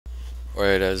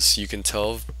Alright, as you can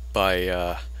tell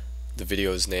by the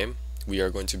video's name, we are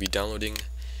going to be downloading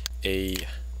a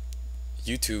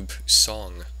YouTube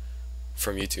song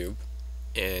from YouTube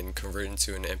and convert it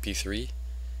into an MP3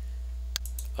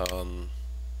 um,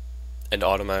 and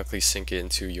automatically sync it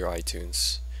into your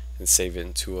iTunes and save it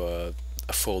into a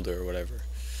folder or whatever.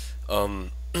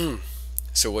 Um,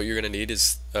 so what you're gonna need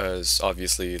is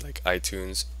obviously like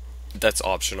iTunes. That's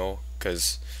optional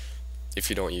because if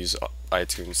you don't use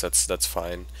iTunes, that's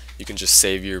fine. You can just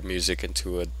save your music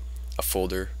into a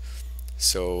folder.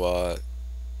 So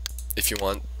if you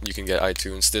want, you can get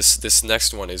iTunes. This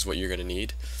next one is what you're gonna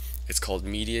need. It's called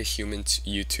Media Human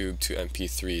YouTube to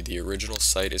MP3. The original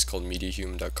site is called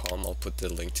MediaHuman.com. I'll put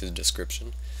the link to the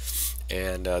description.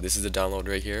 And this is the download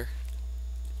right here.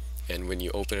 And when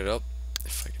you open it up,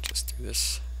 if I can just do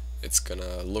this, it's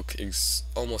gonna look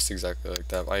almost exactly like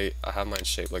that. I have mine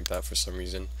shaped like that for some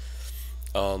reason.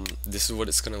 This is what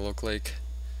it's gonna look like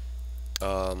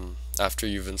after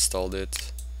you've installed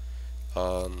it.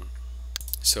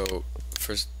 So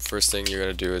first thing you're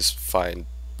gonna do is find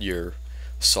your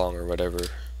song or whatever.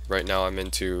 Right now I'm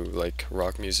into like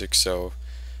rock music, so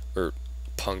or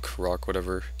punk rock,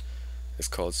 whatever it's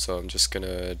called. So I'm just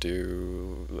gonna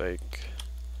do like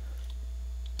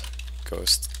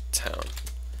Ghost Town.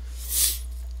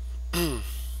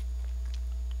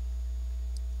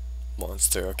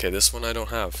 Monster. Okay, this one I don't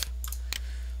have.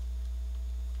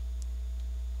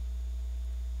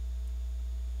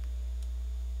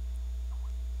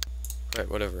 Right,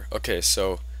 whatever. Okay,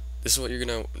 so this is what you're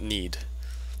gonna need.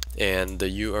 And the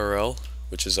URL,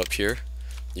 which is up here,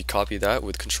 you copy that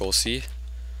with Control C,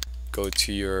 go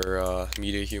to your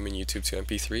Media Human YouTube to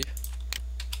MP3,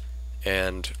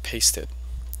 and paste it.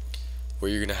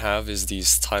 What you're gonna have is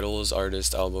these titles,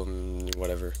 artist, album,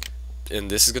 whatever. And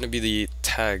this is gonna be the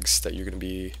tags that you're gonna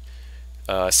be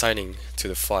assigning to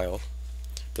the file.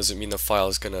 Doesn't mean the file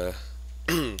is gonna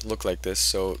look like this.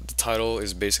 So the title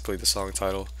is basically the song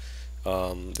title.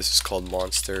 This is called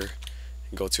Monster.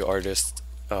 Go to artist,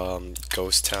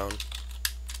 Ghost Town.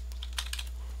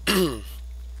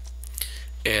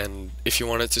 And if you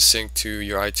want it to sync to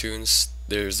your iTunes,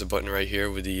 there's a button right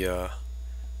here with the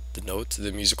note,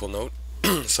 the musical note.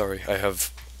 Sorry,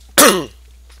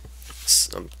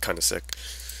 I'm kind of sick.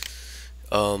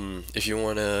 If you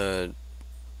want to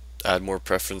add more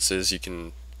preferences, you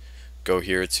can go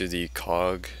here to the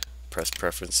cog, press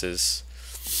preferences,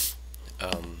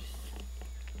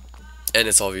 and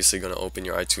it's obviously going to open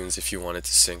your iTunes if you want it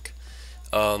to sync.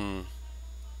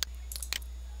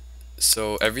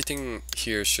 So everything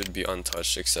here should be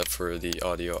untouched except for the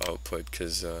audio output,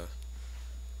 because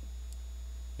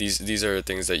these are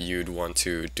things that you'd want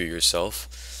to do yourself.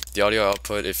 The audio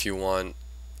output, if you want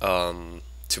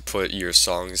to put your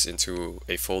songs into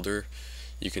a folder,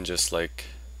 you can just like,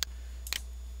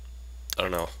 I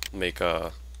don't know, make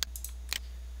a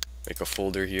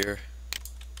folder here.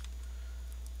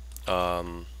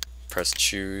 Press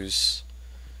choose,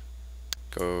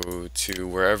 go to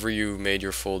wherever you made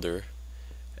your folder,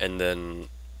 and then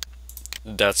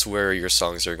that's where your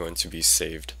songs are going to be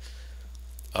saved.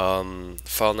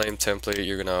 File name template,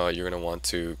 you're gonna want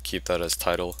to keep that as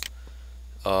title.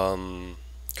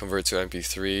 Convert to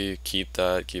MP3, keep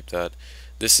that.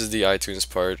 This is the iTunes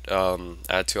part.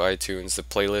 Add to iTunes. The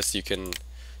playlist, you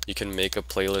can make a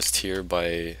playlist here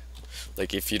by,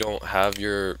 like, if you don't have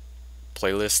your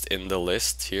playlist in the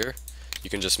list here, you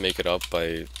can just make it up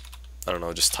by, I don't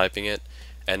know, just typing it,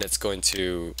 and it's going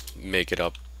to make it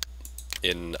up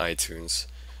in iTunes.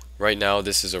 Right now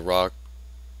this is a rock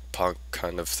punk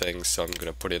kind of thing, so I'm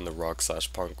gonna put it in the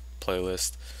rock/punk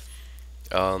playlist.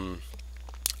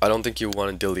 I don't think you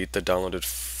want to delete the downloaded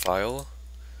file,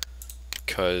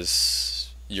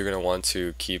 because you're gonna want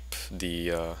to keep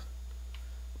the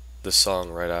song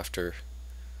right after.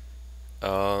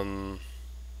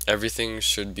 Everything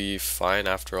should be fine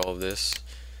after all of this.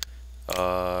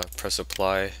 Press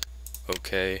apply,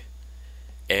 okay,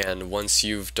 and once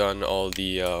you've done all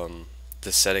the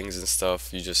settings and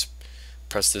stuff, you just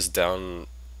press this down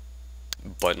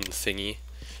button thingy,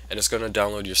 and it's gonna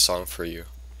download your song for you.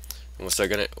 And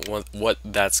what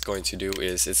that's going to do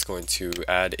is it's going to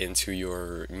add into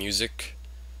your music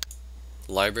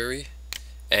library,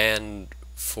 and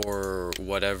for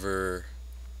whatever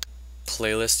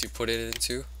playlist you put it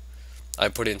into, I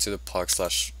put it into the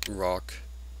punk/rock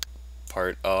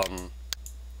part,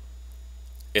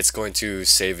 it's going to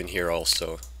save in here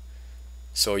also.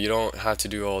 So you don't have to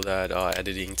do all that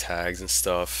editing tags and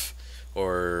stuff,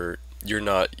 or you're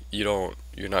not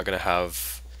gonna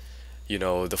have, you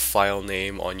know, the file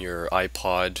name on your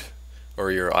iPod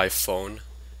or your iPhone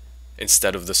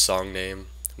instead of the song name.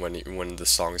 when the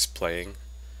song is playing.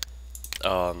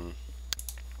 Um,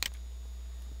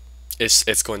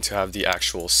 it's going to have the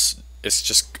actual it's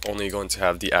just only going to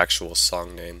have the actual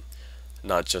song name,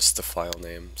 not just the file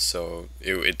name, so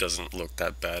it doesn't look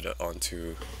that bad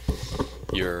onto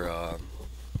your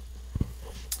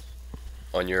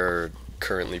on your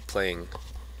currently playing.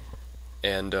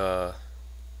 And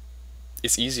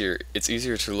it's easier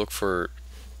to look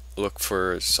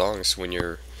for songs when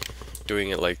you're doing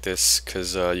it like this,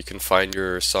 because you can find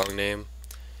your song name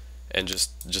and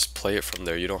just play it from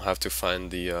there. You don't have to find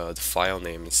the file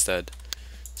name instead.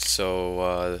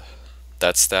 So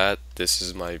that's that. This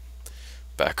is my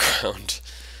background.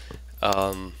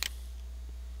 Um,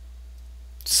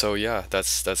 so yeah,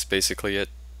 that's basically it.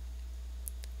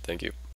 Thank you.